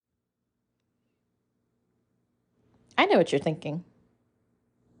I know what you're thinking.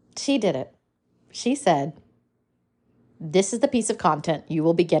 She did it. She said, this is the piece of content you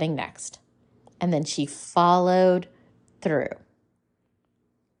will be getting next. And then she followed through.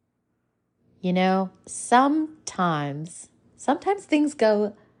 You know, sometimes things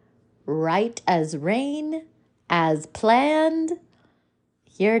go right as rain, as planned.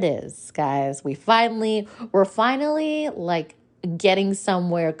 Here it is, guys. We're finally like getting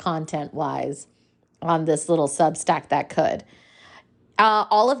somewhere content-wise on this little Substack that could.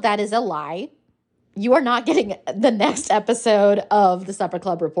 All of that is a lie. You are not getting the next episode of the Supper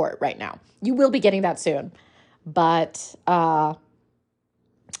Club Report right now. You will be getting that soon. But I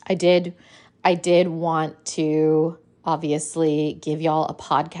did want to obviously give y'all a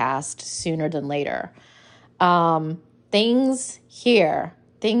podcast sooner than later. Things here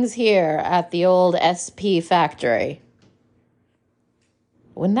at the old SP factory.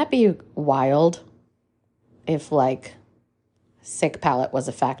 Wouldn't that be wild if like Sick Palette was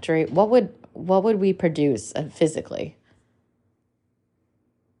a factory? What would we produce physically?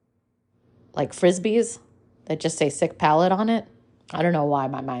 Like frisbees that just say Sick Palette on it? I don't know why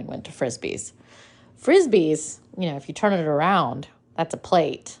my mind went to frisbees. Frisbees, you know, if you turn it around, that's a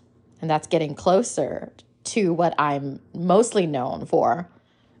plate. And that's getting closer to what I'm mostly known for,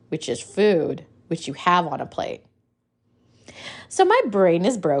 which is food, which you have on a plate. So my brain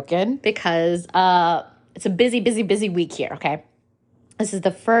is broken because it's a busy week here, okay? This is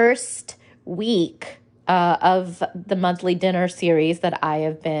the first week of the monthly dinner series that I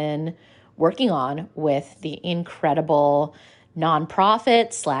have been working on with the incredible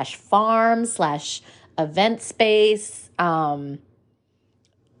nonprofit / farm / event space.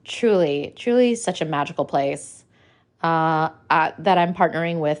 Truly such a magical place that I'm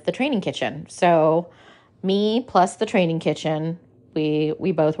partnering with the Training Kitchen. So me plus the Training Kitchen,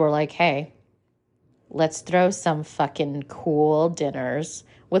 we both were like, hey, let's throw some fucking cool dinners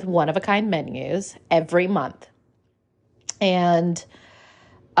with one-of-a-kind menus every month. And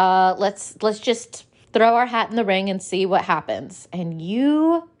let's just throw our hat in the ring and see what happens. And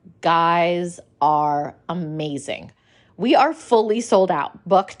you guys are amazing. We are fully sold out,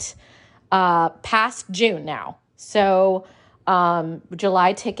 booked past June now. So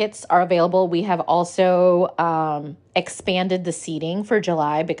July tickets are available. We have also expanded the seating for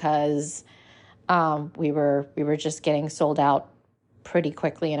July because we were just getting sold out pretty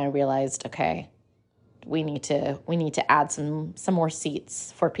quickly, and I realized, okay, we need to add some more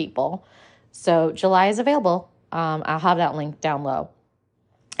seats for people. So July is available. I'll have that link down low.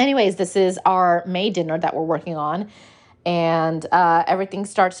 Anyways, this is our May dinner that we're working on, and everything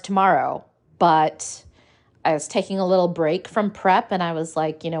starts tomorrow. But I was taking a little break from prep, and I was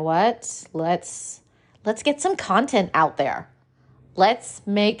like, you know what? Let's get some content out there. Let's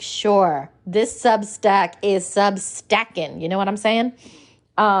make sure this Substack is Substacking. You know what I'm saying?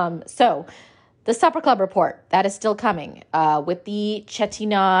 So the Supper Club Report, that is still coming with the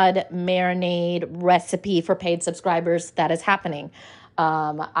Chettinad marinade recipe for paid subscribers. That is happening.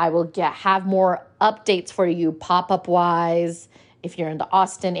 I will have more updates for you pop-up wise. If you're in the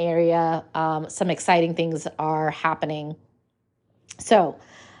Austin area, some exciting things are happening. So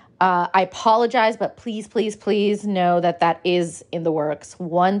I apologize, but please know that is in the works.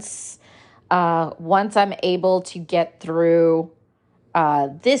 Once I'm able to get through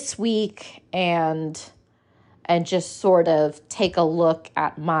this week and just sort of take a look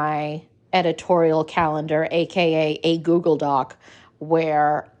at my editorial calendar, aka a Google Doc,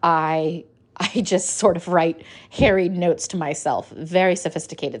 where I just sort of write harried notes to myself. Very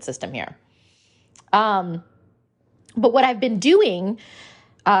sophisticated system here. But what I've been doing,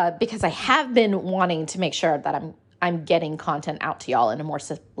 because I have been wanting to make sure that I'm getting content out to y'all in a more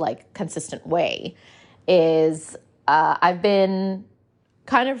consistent way, is I've been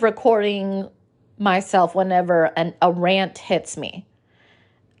kind of recording myself whenever a rant hits me.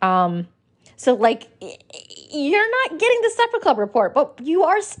 So you're not getting the Supper Club Report, but you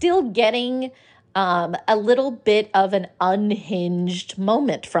are still getting a little bit of an unhinged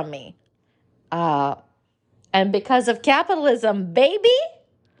moment from me. And because of capitalism, baby,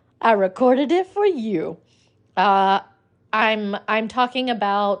 I recorded it for you. I'm talking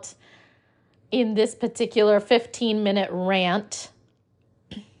about, in this particular 15-minute rant,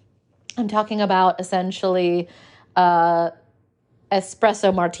 I'm talking about essentially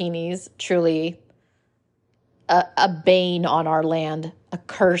espresso martinis, truly a bane on our land, a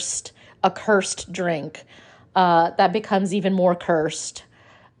cursed drink that becomes even more cursed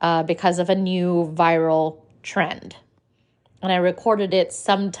because of a new viral trend. And I recorded it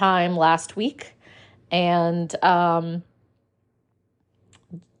sometime last week, and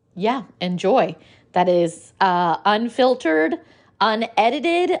yeah, enjoy. That is unfiltered,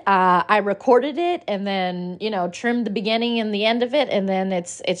 unedited. I recorded it and then, trimmed the beginning and the end of it, and then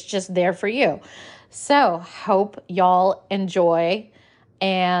it's just there for you. So hope y'all enjoy.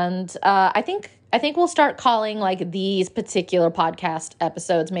 And I think we'll start calling like these particular podcast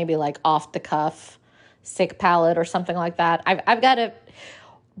episodes maybe like off the cuff, sick palate or something like that. I've got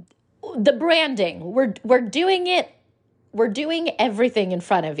the branding. We're doing it. We're doing everything in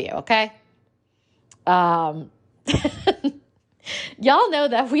front of you, okay? Um, y'all know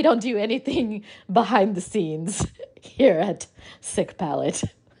that we don't do anything behind the scenes here at Sick Palate.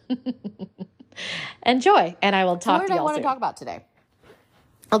 Enjoy, and I will talk to y'all soon. What did I want to talk about today?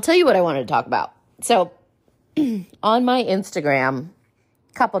 I'll tell you what I wanted to talk about. So, on my Instagram,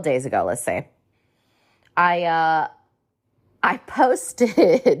 a couple days ago, let's say, I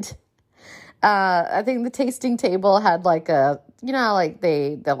posted. I think the tasting table had like like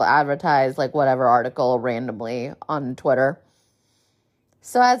they'll advertise like whatever article randomly on Twitter.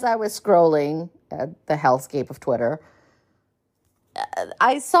 So as I was scrolling at the hellscape of Twitter,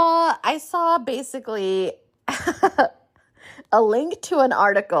 I saw basically a link to an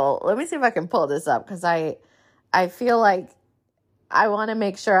article. Let me see if I can pull this up because I feel like I want to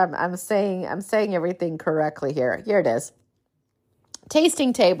make sure I'm saying everything correctly here. Here it is.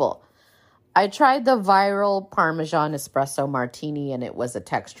 Tasting table. I tried the viral Parmesan espresso martini and it was a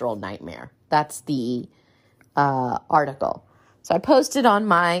textural nightmare. That's the article. So I posted on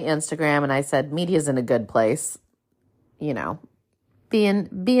my Instagram and I said, media's in a good place. Being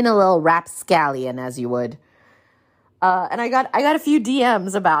a little rapscallion as you would. And I got a few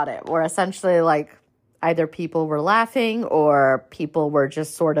DMs about it where essentially like either people were laughing or people were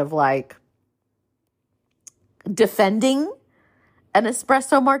just sort of like defending an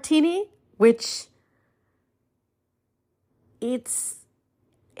espresso martini, which it's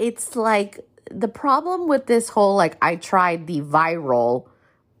like the problem with this whole, like, I tried the viral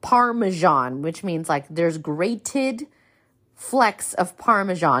Parmesan, which means like there's grated flecks of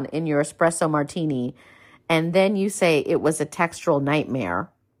Parmesan in your espresso martini, and then you say it was a textural nightmare.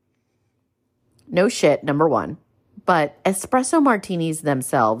 No shit, number one. But espresso martinis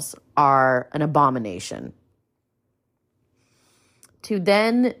themselves are an abomination. To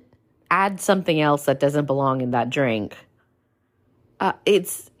then add something else that doesn't belong in that drink,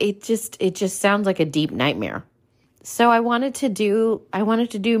 it just sounds like a deep nightmare. So I wanted to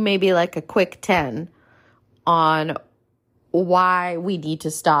do maybe like a quick 10 on why we need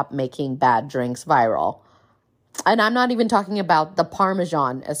to stop making bad drinks viral. And I'm not even talking about the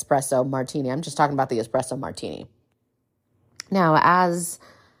Parmesan espresso martini. I'm just talking about the espresso martini. Now, as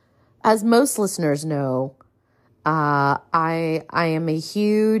most listeners know, I am a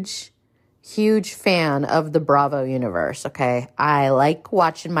huge fan of the Bravo universe, okay? I like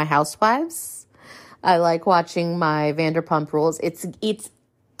watching my Housewives. I like watching my Vanderpump Rules. It's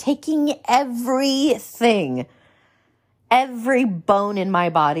taking everything, every bone in my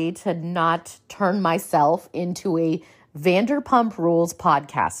body to not turn myself into a Vanderpump Rules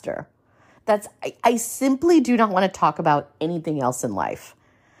podcaster. I simply do not want to talk about anything else in life.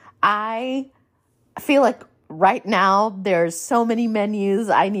 I feel like right now there's so many menus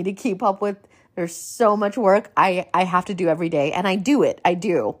I need to keep up with. There's so much work I have to do every day, and I do it. I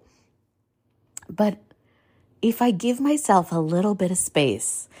do. But if I give myself a little bit of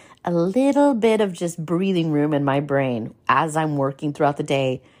space, a little bit of just breathing room in my brain as I'm working throughout the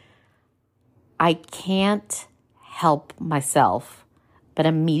day, I can't help myself but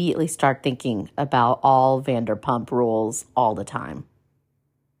immediately start thinking about all Vanderpump Rules all the time.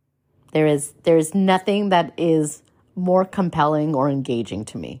 There is nothing that is more compelling or engaging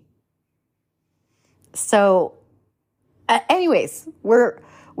to me. So, anyways, we're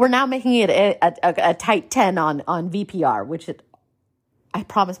now making it a tight 10 on VPR, which I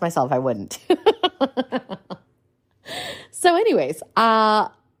promised myself I wouldn't. So, anyways,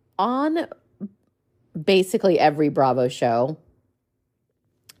 on basically every Bravo show,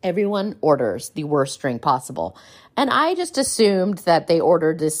 everyone orders the worst drink possible. And I just assumed that they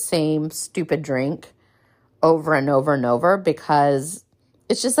ordered this same stupid drink over and over and over because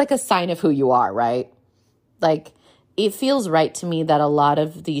it's just like a sign of who you are, right? Like, it feels right to me that a lot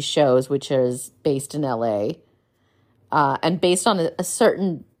of these shows, which is based in LA, and based on a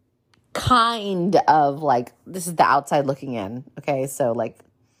certain kind of, like, this is the outside looking in, okay? So, like,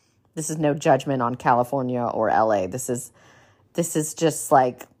 this is no judgment on California or LA. This is just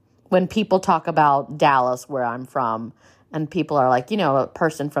like when people talk about Dallas, where I'm from, and people are like, a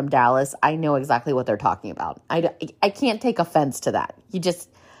person from Dallas, I know exactly what they're talking about. I can't take offense to that.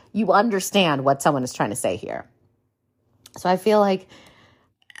 You understand what someone is trying to say here. So I feel like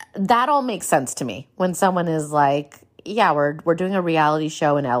that all makes sense to me when someone is like, yeah, we're doing a reality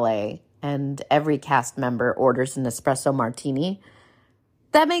show in LA and every cast member orders an espresso martini.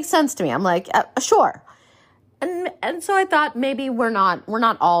 That makes sense to me. I'm like, sure. And so I thought maybe we're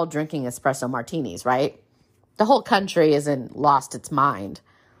not all drinking espresso martinis, right? The whole country isn't lost its mind.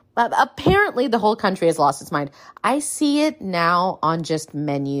 But apparently the whole country has lost its mind. I see it now on just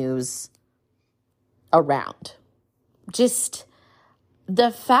menus around. Just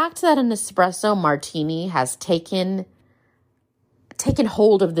the fact that an espresso martini has taken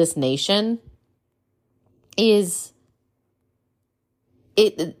hold of this nation is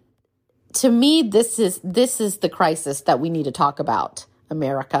it. To me, this is the crisis that we need to talk about,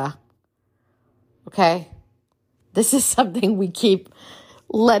 America. Okay? This is something we keep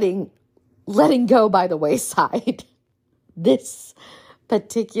letting go by the wayside. This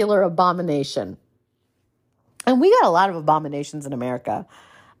particular abomination. And we got a lot of abominations in America.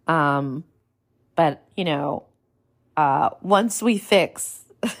 But, once we fix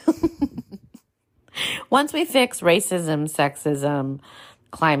racism, sexism,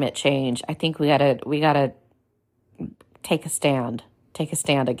 climate change, I think we gotta take a stand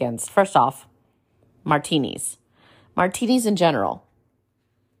against, first off, martinis in general.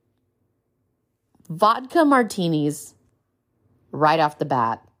 Vodka martinis, right off the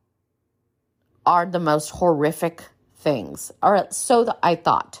bat, are the most horrific things. Or so I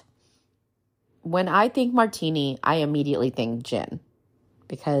thought. When I think martini, I immediately think gin,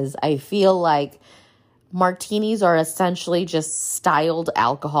 because I feel like martinis are essentially just styled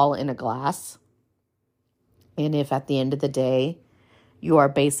alcohol in a glass. And if at the end of the day, you are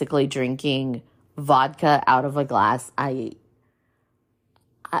basically drinking vodka out of a glass,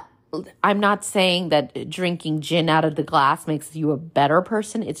 I'm not saying that drinking gin out of the glass makes you a better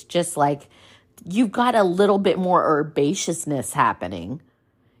person. It's just like you've got a little bit more herbaceousness happening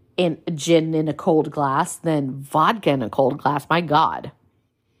in gin in a cold glass than vodka in a cold glass. My God.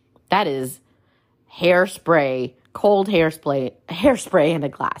 That is hairspray, cold hairspray in a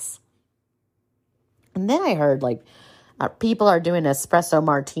glass. And then I heard people are doing espresso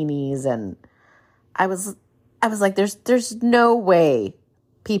martinis, and I was like, there's no way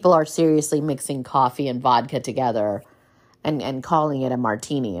people are seriously mixing coffee and vodka together and calling it a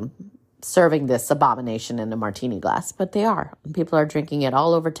martini and serving this abomination in a martini glass. But they are. And people are drinking it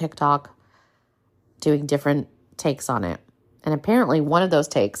all over TikTok, doing different takes on it. And apparently one of those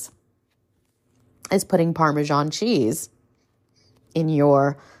takes is putting Parmesan cheese in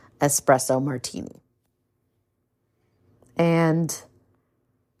your espresso martini. And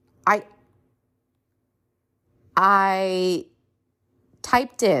I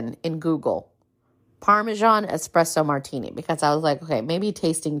typed in Google Parmesan espresso martini because I was like, okay, maybe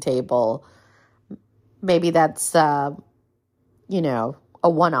tasting table, maybe that's a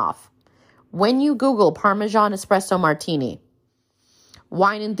one-off. When you Google Parmesan espresso martini,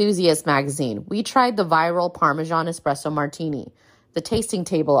 Wine Enthusiast magazine, we tried the viral Parmesan espresso martini. The tasting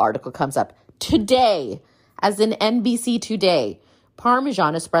table article comes up today, as in NBC Today.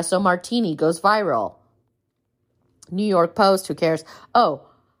 Parmesan espresso martini goes viral. New York Post, who cares? Oh,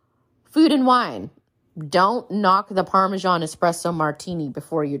 Food and Wine. Don't knock the Parmesan espresso martini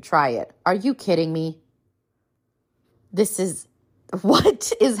before you try it. Are you kidding me?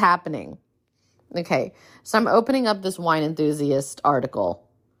 What is happening? Okay, so I'm opening up this Wine Enthusiast article.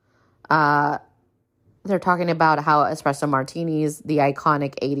 They're talking about how espresso martinis, the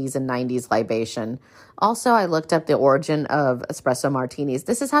iconic 80s and 90s libation. Also, I looked up the origin of espresso martinis.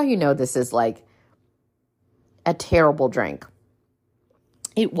 This is how you know this is like a terrible drink.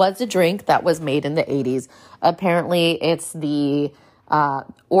 It was a drink that was made in the 80s. Apparently, it's the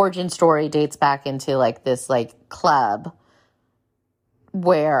origin story dates back into this club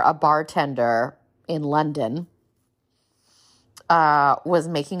where a bartender in London was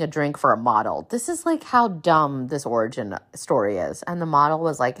making a drink for a model. This is how dumb this origin story is. And the model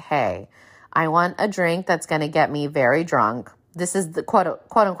was like, hey, I want a drink that's going to get me very drunk. This is the quote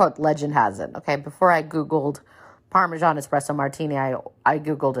unquote legend has it. Okay. Before I Googled Parmesan espresso martini, I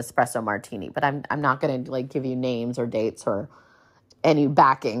Googled espresso martini, but I'm not going to give you names or dates or any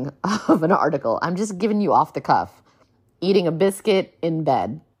backing of an article. I'm just giving you off the cuff, eating a biscuit in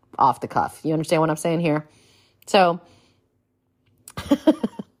bed off the cuff. You understand what I'm saying here? So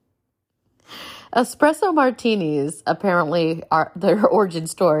espresso martinis, apparently their origin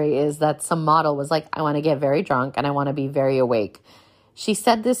story is that some model was like, I want to get very drunk and I want to be very awake. She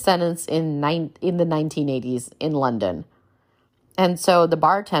said this sentence in the 1980s in London. And so the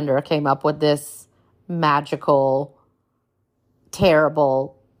bartender came up with this magical,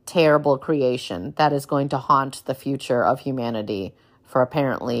 terrible, terrible creation that is going to haunt the future of humanity for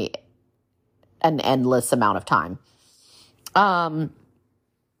apparently an endless amount of time. And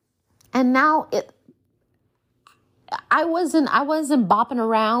now I wasn't bopping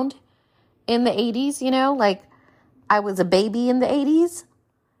around in the 80s, like I was a baby in the 80s.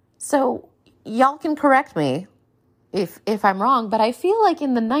 So y'all can correct me if I'm wrong, but I feel like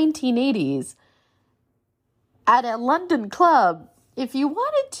in the 1980s at a London club, if you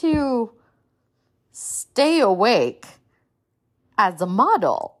wanted to stay awake as a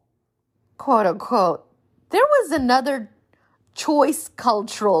model, quote unquote, there was another choice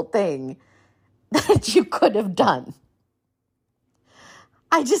cultural thing that you could have done.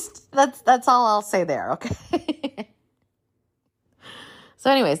 That's all I'll say there, okay? So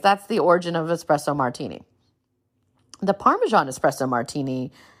anyways, that's the origin of espresso martini. The Parmesan espresso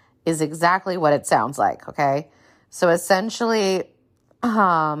martini is exactly what it sounds like, okay? So essentially,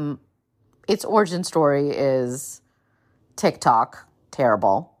 its origin story is TikTok,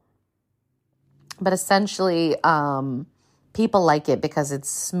 terrible. But essentially, people like it because it's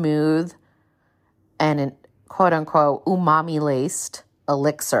smooth and an quote-unquote umami-laced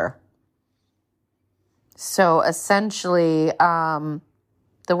elixir. So essentially,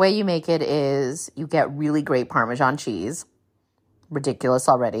 the way you make it is you get really great Parmesan cheese, ridiculous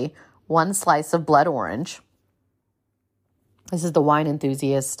already, 1 slice of blood orange. This is the wine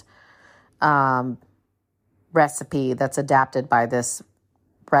enthusiast recipe that's adapted by this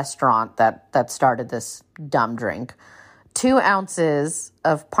restaurant that started this dumb drink. 2 ounces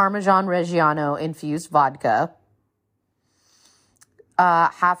of Parmesan Reggiano infused vodka,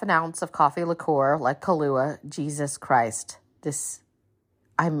 half an ounce of coffee liqueur like Kahlua. Jesus Christ,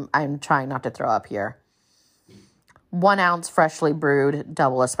 I'm trying not to throw up here. 1 ounce freshly brewed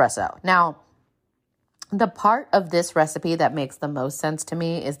double espresso. Now, the part of this recipe that makes the most sense to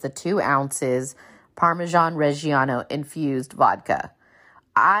me is the 2 ounces Parmesan Reggiano infused vodka.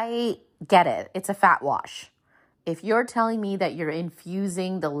 I get it. It's a fat wash. If you're telling me that you're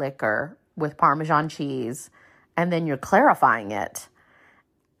infusing the liquor with Parmesan cheese and then you're clarifying it,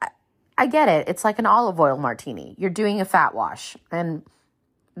 I get it. It's like an olive oil martini. You're doing a fat wash. And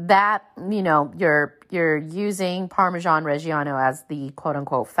that, you're using Parmesan Reggiano as the quote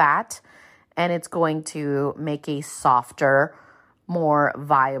unquote fat, and it's going to make a softer, more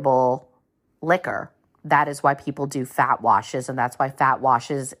viable liquor. That is why people do fat washes, and that's why fat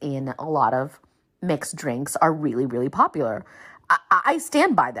washes in a lot of mixed drinks are really, really popular. I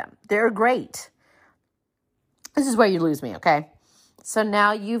stand by them. They're great. This is where you lose me, okay? So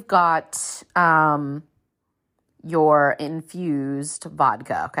now you've got your infused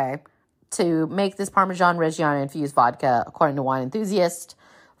vodka, okay? To make this Parmesan Reggiano infused vodka, according to Wine Enthusiast,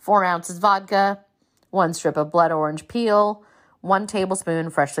 4 ounces vodka, 1 strip of blood orange peel, 1 tablespoon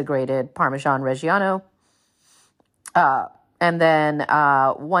freshly grated Parmesan Reggiano, and then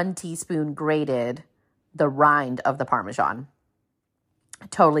 1 teaspoon grated the rind of the Parmesan. I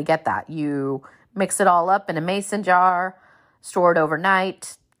totally get that. You mix it all up in a mason jar, store it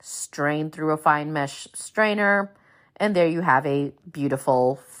overnight, strain through a fine mesh strainer, and there you have a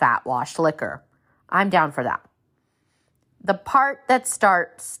beautiful fat washed liquor. I'm down for that. The part that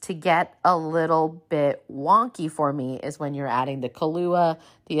starts to get a little bit wonky for me is when you're adding the Kahlua,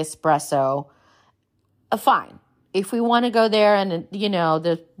 the espresso. Fine. If we want to go there and,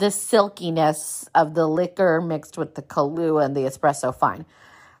 the silkiness of the liquor mixed with the Kahlua and the espresso, fine.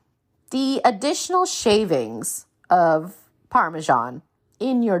 The additional shavings of Parmesan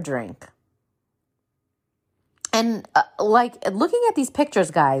in your drink. And looking at these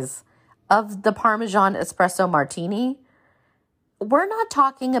pictures, guys, of the Parmesan espresso martini, we're not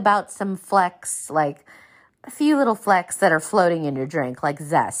talking about some flecks, like a few little flecks that are floating in your drink, like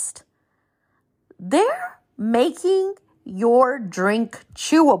zest. They're making your drink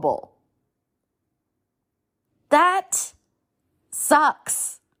chewable. That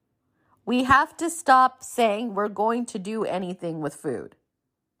sucks. We have to stop saying we're going to do anything with food.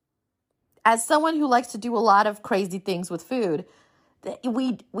 As someone who likes to do a lot of crazy things with food,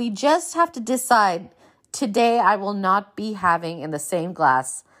 we just have to decide, today I will not be having in the same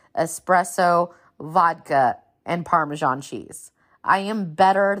glass espresso, vodka, and Parmesan cheese. I am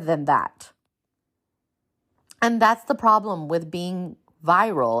better than that. And that's the problem with being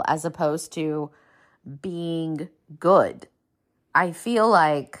viral as opposed to being good. I feel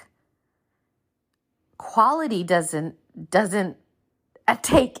like quality doesn't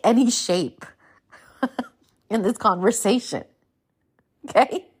take any shape in this conversation.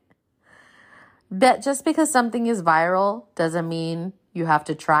 Okay? That just because something is viral doesn't mean you have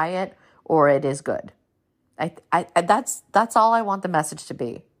to try it or it is good. That's all I want the message to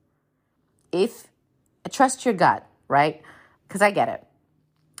be. Trust your gut, right? because I get it.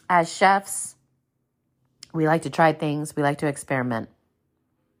 As chefs, we like to try things. We like to experiment.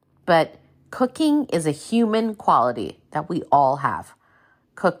 But cooking is a human quality that we all have.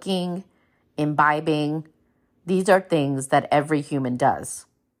 Cooking, imbibing, these are things that every human does.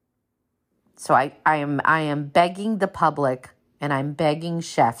 So I am begging the public, and I'm begging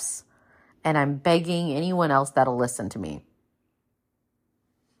chefs, and I'm begging anyone else that'll listen to me.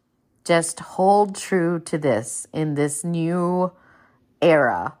 Just hold true to this in this new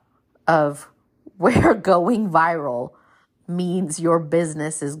era of where going viral means your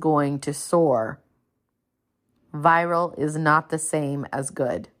business is going to soar. Viral is not the same as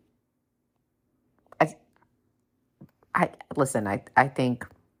good. I think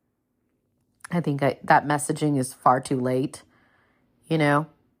that messaging is far too late,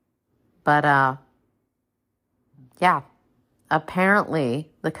 but yeah, apparently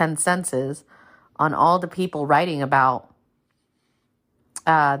the consensus on all the people writing about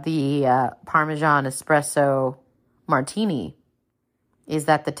the Parmesan espresso martini is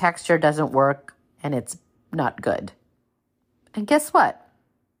that the texture doesn't work and it's not good. And guess what?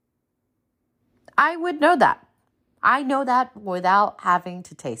 I would know that. I know that without having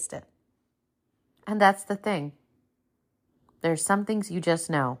to taste it. And that's the thing. There's some things you just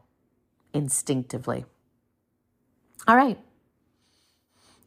know instinctively. All right.